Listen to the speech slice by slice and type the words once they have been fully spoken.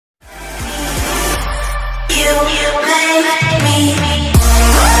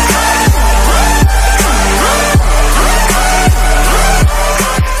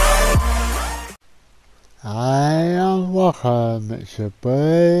it's your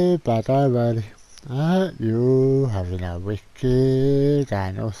boy, Bad Eye. I hope you're having a wicked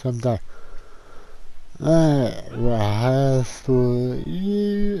and awesome day. What I have for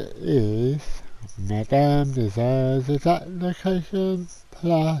you is Madame Nazars' application,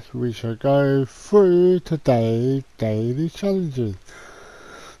 plus we shall go through today's daily challenges.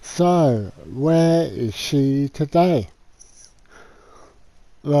 So, where is she today?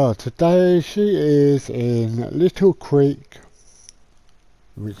 Well, today she is in Little Creek,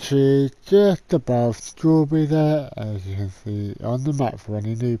 which is just above Strawberry there, as you can see on the map for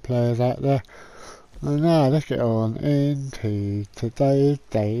any new players out there. And now let's get on into today's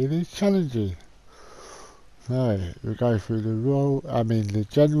daily challenges. So, we'll go through the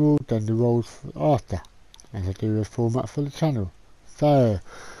general, then the roles after, as I do the format for the channel. So,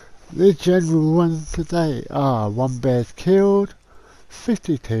 the general ones today are 1 bear's killed,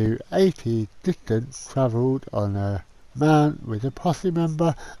 5280 distance travelled on a mount with a posse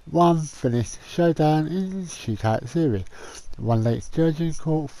member, 1 finished showdown in shootout series, 1 late sturgeon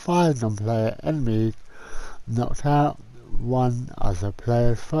caught, 5 non-player enemies knocked out, 1 other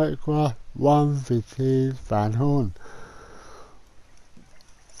player's photograph, 1 visited Van Horn.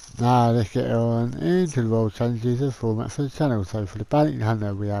 Now let's get on into the role challenges and formats for the channel. So for the bounty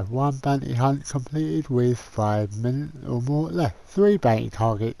hunter, we have 1 bounty hunt completed with 5 minutes or more left, 3 bounty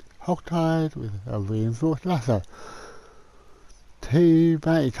targets hog-tied with a reinforced lasso, 2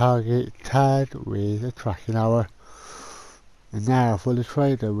 bounty targets tagged with a tracking arrow. And now for the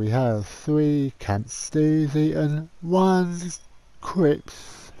trader, we have 3 camp stews eaten, 1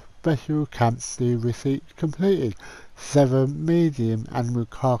 Crips special camp stew receipt completed, 7 medium animal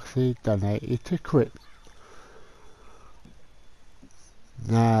carcasses donated to Crips.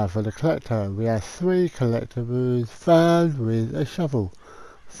 Now for the collector, we have 3 collectibles found with a shovel,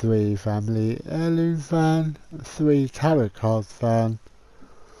 3 family heirlooms found, 3 tarot cards found.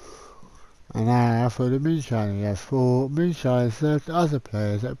 And now for the moonshine, we have 4 moonshine served to other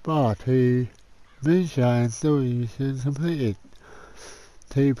players at bar, 2 moonshine story missions completed,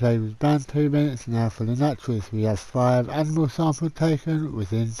 2 players banned 2 minutes. Now for the naturalist, we have 5 animal samples taken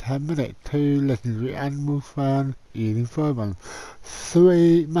within 10 minutes, 2 legendary animals found eating pheromone,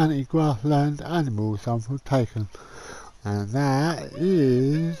 3 manti grassland animal samples taken. And that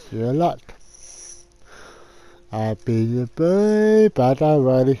is your luck. I've been your boy, Bad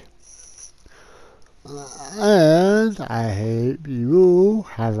Eye. And I hope you all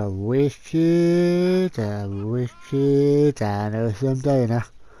have a wicked and awesome day now.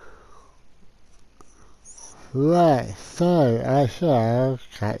 Right, so I shall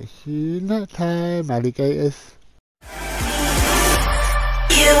catch you next time, alligators.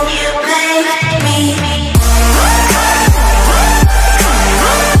 You make me